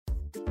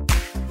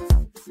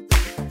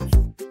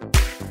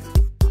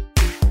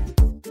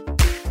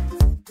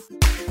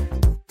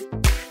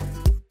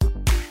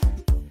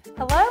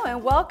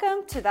and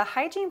welcome to the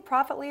Hygiene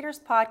Profit Leaders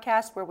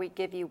podcast, where we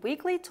give you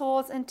weekly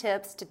tools and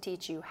tips to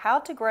teach you how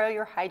to grow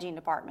your hygiene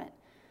department.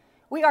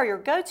 We are your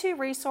go-to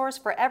resource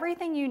for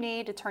everything you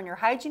need to turn your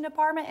hygiene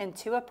department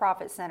into a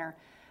profit center.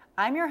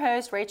 I'm your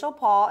host, Rachel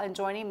Paul, and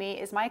joining me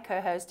is my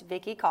co-host,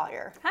 Vicki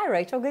Collier. Hi,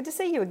 Rachel. Good to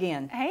see you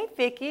again. Hey,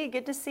 Vicki.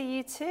 Good to see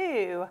you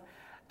too.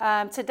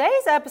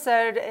 Today's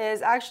episode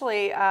is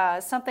actually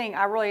something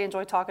I really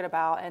enjoy talking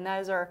about, and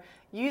those are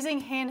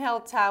using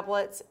handheld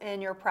tablets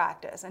in your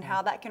practice and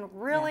how that can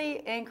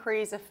really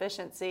increase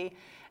efficiency.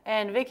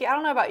 And Vicki, I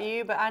don't know about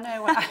you, but I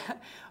know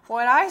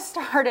when I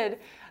started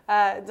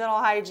dental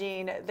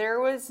hygiene, there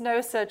was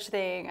no such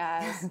thing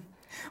as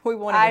we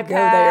wanted to go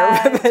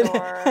there.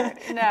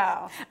 Or,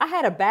 no. I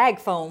had a bag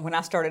phone when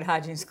I started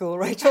hygiene school,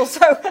 Rachel,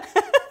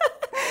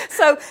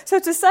 So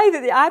to say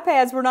that the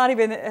iPads were not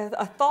even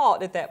a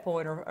thought at that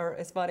point, or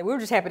it's funny. We were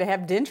just happy to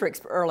have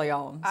Dentrix early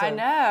on. So. I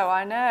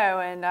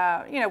know,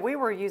 and we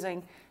were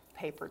using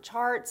paper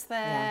charts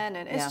then,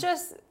 and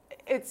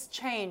it's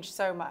changed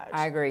so much.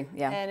 I agree.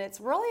 Yeah, and it's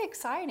really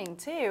exciting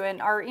too.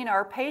 And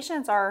our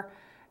patients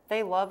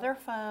they love their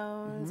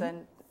phones,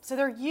 and so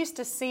they're used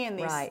to seeing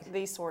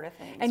these sort of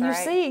things. And you're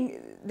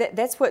seeing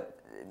that's what,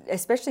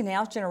 especially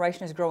now's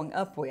generation, is growing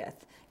up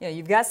with. You know,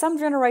 you've got some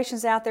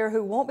generations out there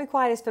who won't be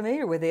quite as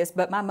familiar with this,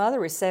 but my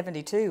mother is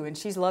 72, and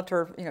she loves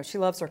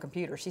her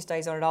computer. She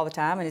stays on it all the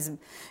time, and is,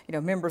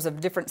 members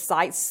of different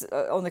sites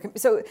on the.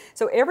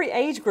 So every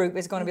age group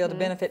is going to be able to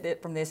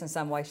benefit from this in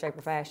some way, shape,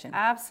 or fashion.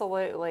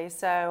 Absolutely.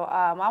 So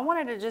I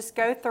wanted to just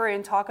go through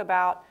and talk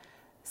about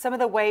some of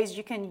the ways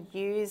you can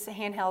use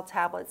handheld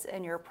tablets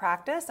in your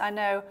practice. I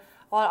know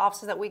a lot of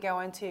offices that we go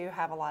into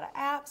have a lot of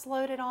apps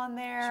loaded on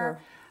there. Sure.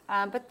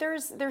 But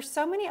there's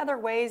so many other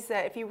ways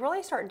that if you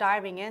really start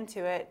diving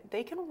into it,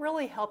 they can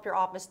really help your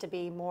office to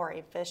be more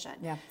efficient.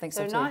 Yeah, I think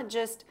so too. So not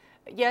just,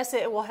 yes,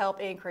 it will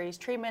help increase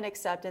treatment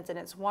acceptance, and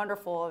it's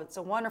wonderful. It's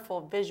a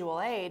wonderful visual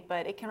aid,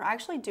 but it can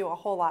actually do a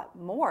whole lot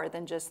more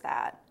than just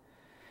that.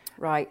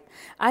 Right.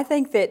 I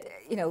think that,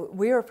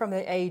 we are from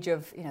the age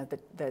of,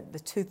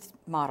 the tooth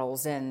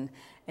models and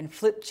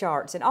flip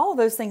charts, and all of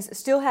those things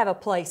still have a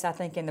place, I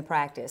think, in the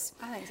practice.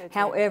 I think so too.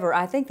 However,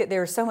 I think that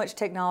there is so much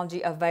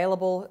technology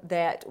available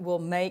that will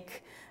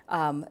make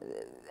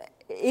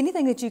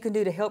anything that you can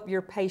do to help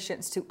your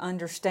patients to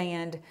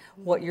understand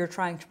what you're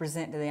trying to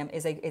present to them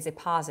is a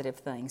positive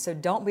thing. So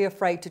don't be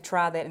afraid to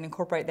try that and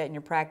incorporate that in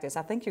your practice.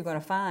 I think you're going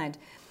to find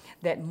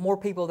that more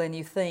people than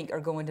you think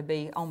are going to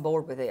be on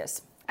board with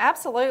this.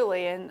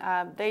 Absolutely, and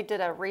they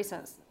did a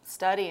recent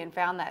study and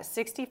found that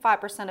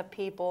 65% of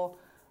people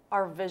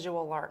are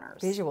visual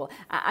learners. Visual.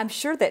 I'm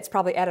sure that's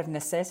probably out of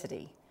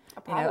necessity.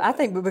 I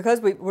think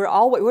because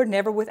we're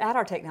never without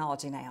our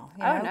technology now.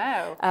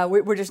 No.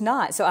 We're just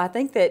not. So I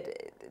think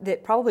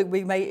that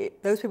probably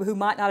those people who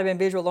might not have been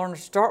visual learners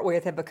to start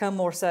with have become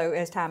more so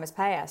as time has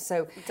passed.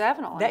 So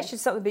definitely,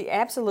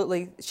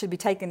 that should be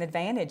taken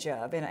advantage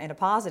of in a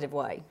positive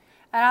way.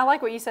 And I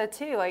like what you said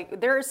too. Like,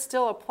 there is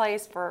still a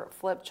place for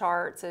flip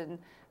charts and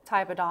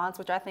typodonts,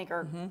 which I think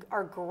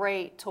are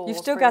great tools. You've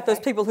still got those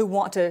people who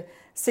want to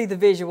see the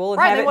visual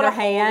and have it in their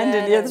hand.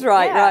 And that's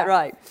right,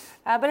 right.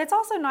 But it's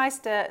also nice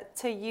to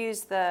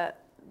use the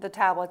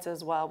tablets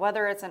as well,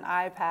 whether it's an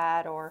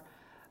iPad or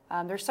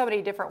there's so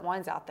many different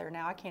ones out there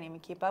now. I can't even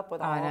keep up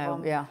with all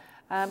of them.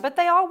 Yeah. But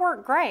they all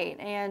work great,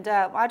 and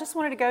I just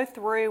wanted to go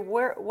through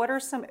where are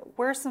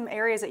some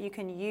areas that you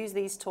can use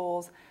these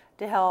tools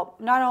to help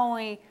not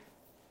only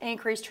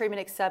increase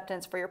treatment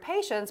acceptance for your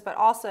patients, but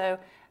also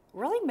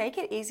really make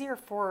it easier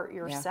for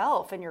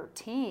yourself and your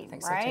team,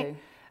 right?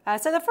 So,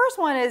 so the first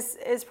one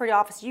is pretty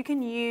obvious. You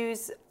can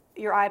use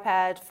your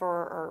iPad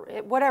or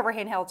whatever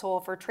handheld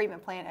tool for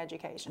treatment plan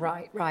education.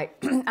 Right.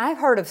 I've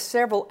heard of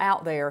several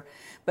out there,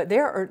 but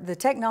the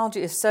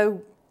technology is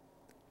so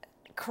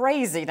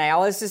crazy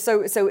now. It's just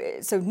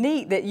so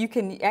neat that you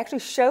can actually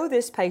show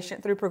this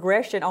patient through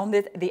progression on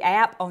the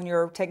app on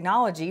your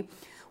technology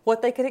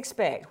what they could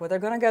expect, what they're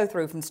going to go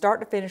through from start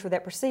to finish with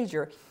that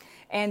procedure.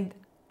 And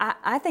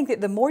I think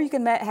that the more you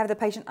can have the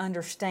patient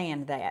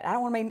understand that, I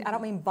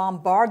don't mean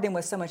bombard them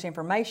with so much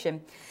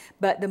information,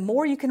 but the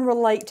more you can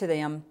relate to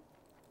them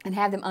and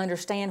have them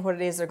understand what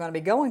it is they're going to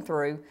be going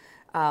through,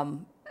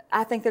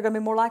 I think they're going to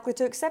be more likely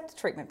to accept the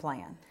treatment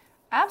plan.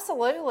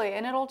 Absolutely,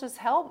 and it'll just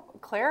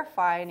help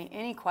clarify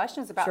any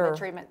questions about the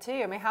treatment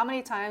too. I mean, how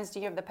many times do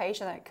you have the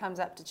patient that comes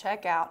up to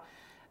checkout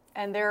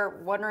and they're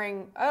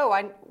wondering,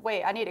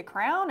 I need a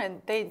crown,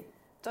 and they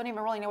don't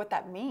even really know what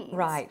that means.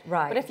 Right.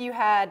 But if you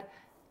had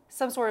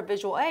some sort of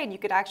visual aid, you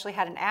could actually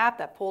had an app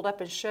that pulled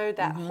up and showed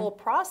that whole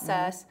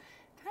process.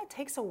 Kind of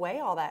takes away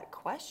all that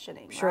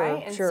questioning,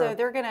 right? And so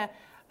they're going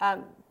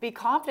to be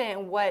confident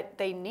in what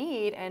they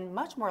need and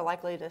much more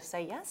likely to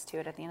say yes to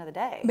it at the end of the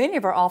day. Many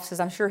of our offices,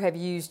 I'm sure, have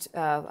used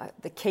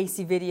the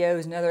Casey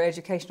videos and other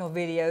educational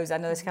videos. I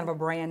know that's kind of a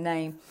brand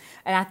name.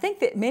 And I think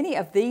that many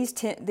of these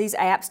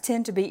apps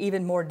tend to be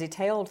even more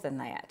detailed than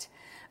that.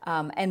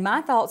 And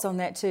my thoughts on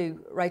that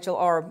too, Rachel,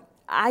 are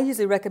I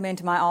usually recommend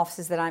to my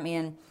offices that I'm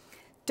in,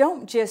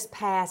 don't just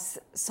pass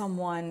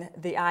someone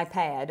the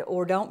iPad,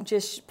 or don't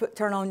just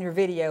turn on your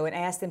video and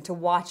ask them to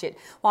watch it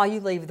while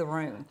you leave the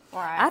room.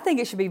 Right. I think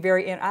it should be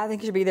I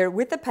think it should be there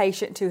with the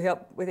patient to help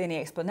with any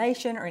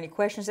explanation or any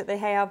questions that they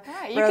have.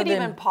 Right. You could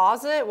even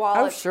pause it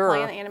while it's sure.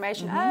 playing the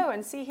animation. Oh,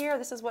 and see here,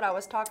 this is what I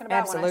was talking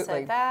about when I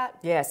said that.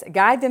 Yes,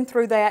 guide them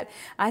through that.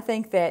 I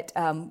think that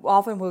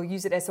often we'll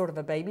use it as sort of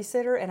a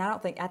babysitter, and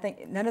I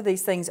think none of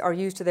these things are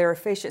used to their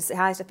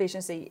highest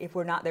efficiency if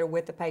we're not there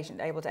with the patient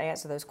able to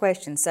answer those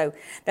questions. So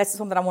that's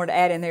something I wanted to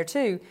add in there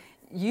too.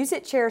 Use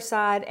it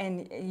chairside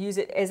and use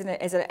it as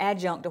an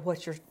adjunct to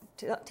what you're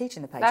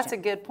teaching the patient. That's a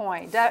good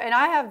point. And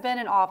I have been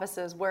in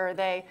offices where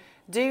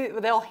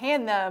they'll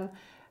hand them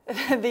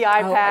the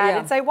iPad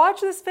and say, watch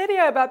this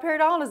video about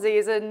periodontal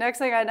disease, and next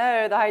thing I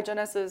know, the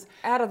hygienist is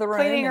out of the room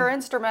cleaning her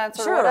instruments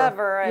or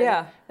whatever,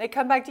 and they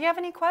come back, do you have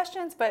any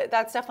questions? But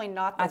that's definitely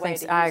not the way to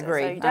use it. I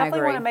agree. So you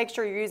definitely want to make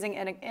sure you're using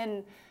it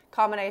in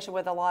combination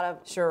with a lot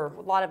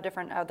of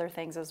different other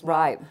things as well.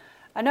 Right.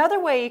 Another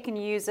way you can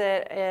use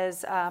it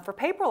is for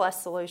paperless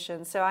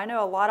solutions. So I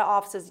know a lot of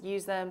offices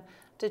use them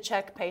to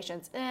check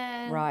patients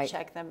in,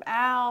 check them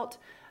out.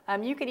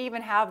 You could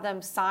even have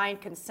them sign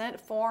consent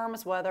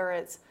forms, whether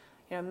it's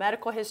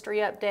medical history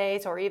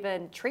updates or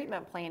even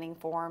treatment planning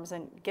forms,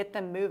 and get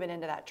them moving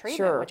into that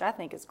treatment, which I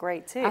think is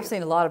great too. I've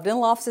seen a lot of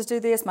dental offices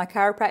do this. My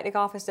chiropractic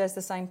office does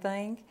the same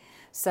thing.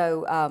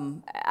 So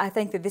I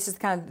think that this is the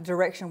kind of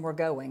direction we're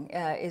going.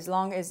 As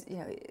long as,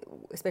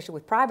 especially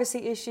with privacy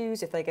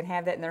issues, if they can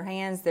have that in their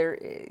hands,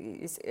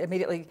 it's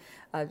immediately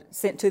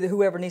sent to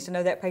whoever needs to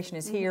know that patient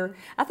is here.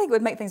 I think it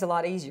would make things a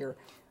lot easier.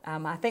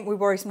 I think we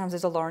worry sometimes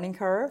there's a learning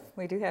curve.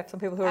 We do have some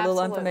people who are a little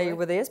unfamiliar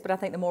with this, but I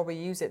think the more we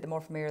use it, the more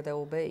familiar they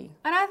will be.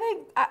 And I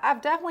think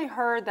I've definitely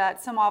heard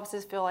that some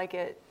offices feel like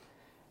it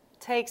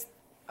takes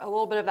a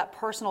little bit of that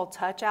personal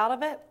touch out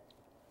of it.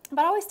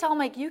 But I always tell them,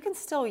 like, you can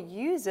still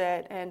use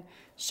it and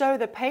show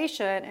the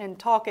patient and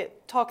talk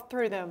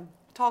through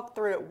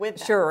it with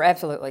them. Sure,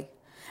 absolutely.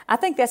 I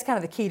think that's kind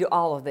of the key to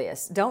all of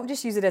this. Don't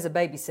just use it as a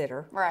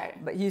babysitter,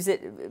 right? But use it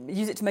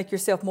to make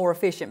yourself more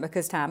efficient,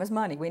 because time is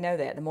money. We know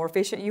that. The more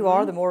efficient you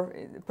are, the more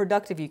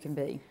productive you can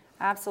be.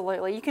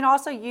 Absolutely. You can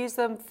also use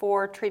them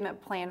for treatment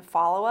plan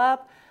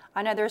follow-up.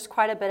 I know there's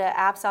quite a bit of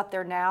apps out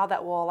there now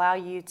that will allow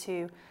you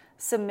to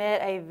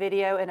submit a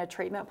video and a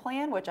treatment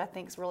plan, which I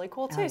think is really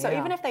cool too. So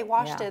even if they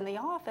watched it in the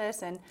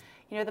office, and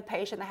the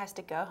patient that has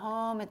to go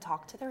home and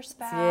talk to their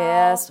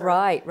spouse, or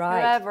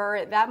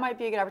whoever, that might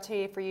be a good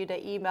opportunity for you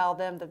to email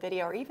them the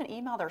video, or even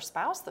email their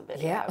spouse the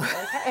video. Yeah,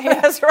 like, hey,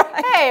 that's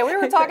right. Hey, we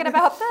were talking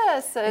about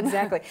this. And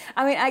exactly.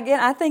 I mean, again,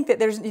 I think that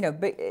there's,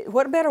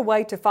 what better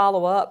way to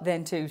follow up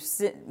than to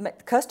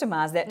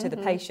customize that to the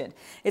patient.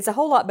 It's a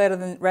whole lot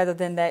better rather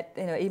than that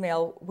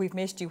email, we've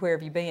missed you, where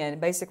have you been?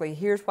 Basically,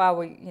 here's why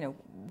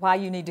why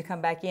you need to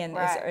come back in.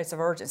 It's of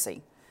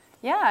urgency.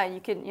 Yeah, you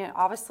can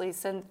obviously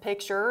send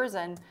pictures,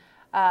 and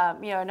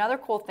another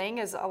cool thing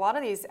is a lot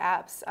of these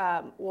apps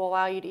will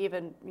allow you to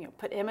even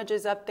put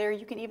images up there.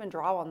 You can even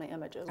draw on the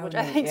images, which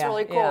I think is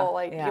really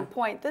cool. You can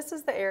point, this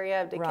is the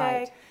area of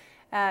decay,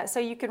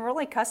 so you can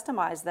really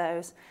customize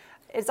those.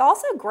 It's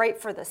also great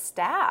for the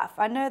staff.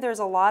 I know there's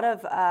a lot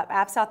of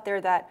apps out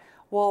there that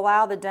will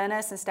allow the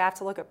dentist and staff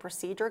to look at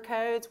procedure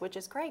codes, which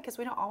is great because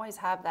we don't always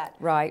have that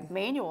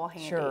manual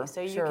handy.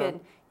 So you can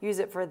use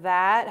it for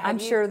that. I'm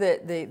sure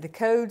that the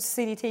codes,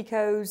 CDT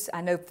codes,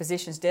 I know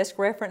physician's desk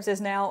reference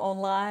is now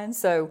online.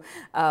 So,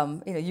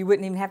 you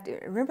wouldn't even have to,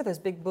 remember those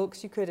big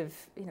books? You could have,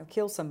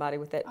 killed somebody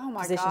with that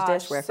physician's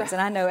desk reference.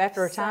 And I know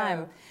after a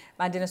time,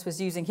 my dentist was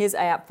using his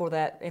app for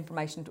that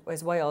information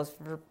as well, as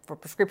for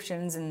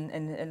prescriptions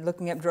and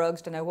looking up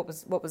drugs to know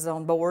what was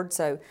on board.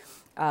 So,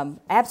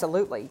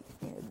 absolutely.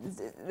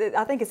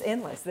 I think it's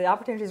endless. The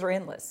opportunities are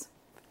endless.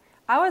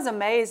 I was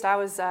amazed. I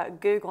was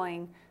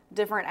Googling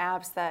different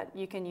apps that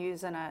you can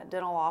use in a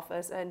dental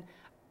office, and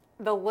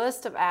the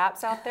list of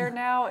apps out there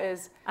now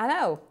is... I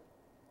know.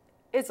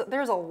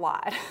 There's a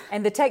lot.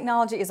 And the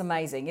technology is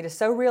amazing. It is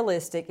so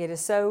realistic. It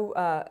is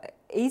so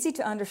easy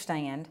to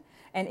understand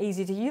and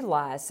easy to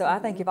utilize. So I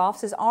think if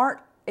offices aren't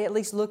at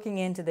least looking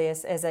into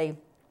this as a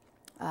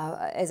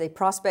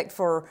prospect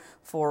for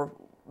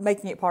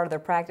making it part of their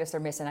practice, they're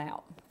missing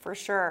out. For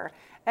sure.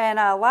 And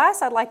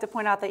last, I'd like to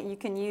point out that you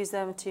can use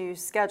them to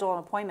schedule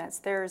appointments.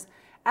 There's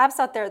apps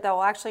out there that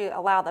will actually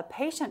allow the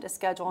patient to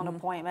schedule an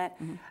appointment.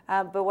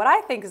 But what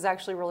I think is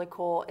actually really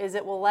cool is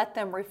it will let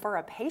them refer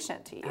a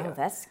patient to you. Oh,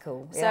 that's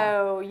cool.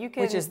 So you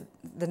can... Which is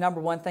the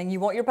number one thing you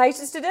want your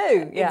patients to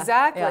do.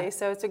 Exactly. Yeah.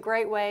 So it's a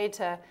great way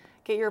to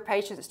get your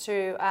patients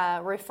to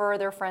refer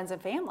their friends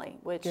and family,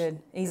 which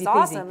is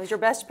awesome. Is your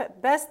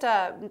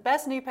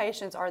best new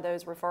patients are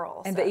those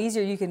referrals. And the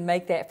easier you can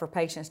make that for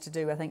patients to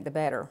do, I think, the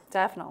better.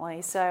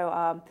 Definitely.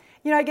 So,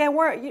 again,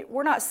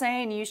 we're not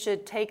saying you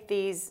should take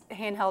these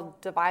handheld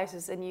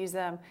devices and use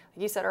them.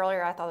 Like you said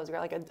earlier, I thought it was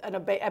like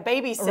a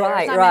babysitter.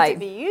 Right, it's not meant to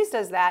be used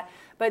as that,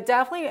 but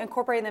definitely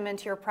incorporating them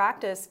into your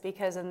practice,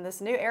 because in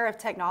this new era of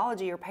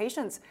technology, your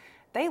patients,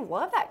 they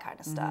love that kind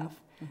of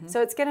stuff.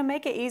 So it's going to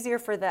make it easier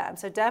for them.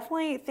 So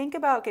definitely think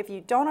about, if you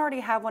don't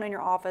already have one in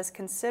your office,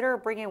 consider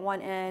bringing one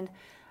in.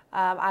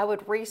 I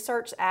would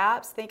research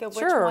apps, think of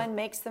which Sure. one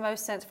makes the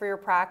most sense for your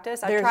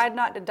practice. I There's- tried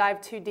not to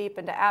dive too deep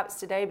into apps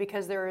today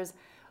because there is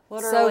So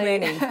literally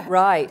many,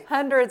 right.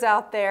 hundreds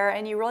out there,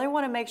 and you really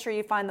want to make sure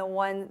you find the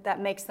one that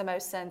makes the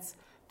most sense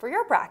for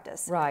your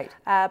practice. Right.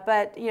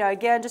 But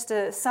again, just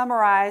to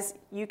summarize,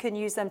 you can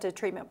use them to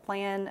treatment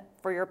plan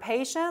for your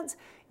patients.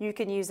 You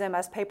can use them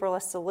as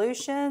paperless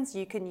solutions.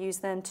 You can use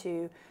them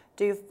to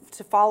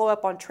follow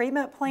up on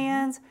treatment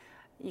plans.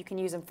 You can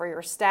use them for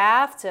your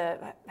staff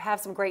to have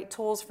some great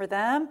tools for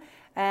them.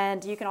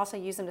 And you can also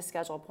use them to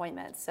schedule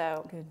appointments.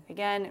 So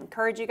again,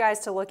 encourage you guys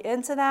to look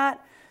into that.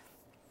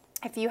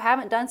 If you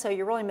haven't done so,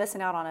 you're really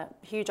missing out on a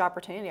huge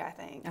opportunity, I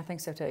think. I think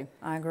so too.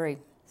 I agree.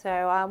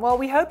 So, well,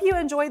 we hope you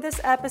enjoyed this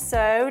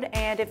episode.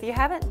 And if you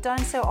haven't done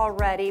so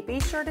already, be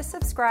sure to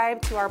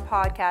subscribe to our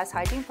podcast,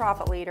 Hygiene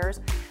Profit Leaders.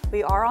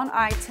 We are on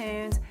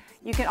iTunes.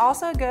 You can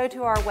also go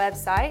to our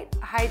website,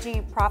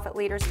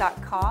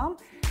 hygieneprofitleaders.com.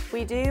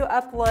 We do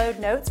upload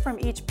notes from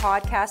each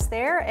podcast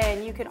there,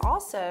 and you can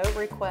also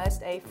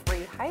request a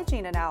free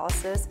hygiene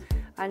analysis.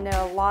 I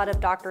know a lot of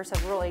doctors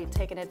have really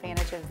taken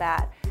advantage of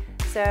that.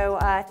 So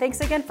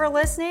thanks again for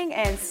listening,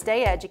 and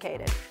stay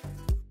educated.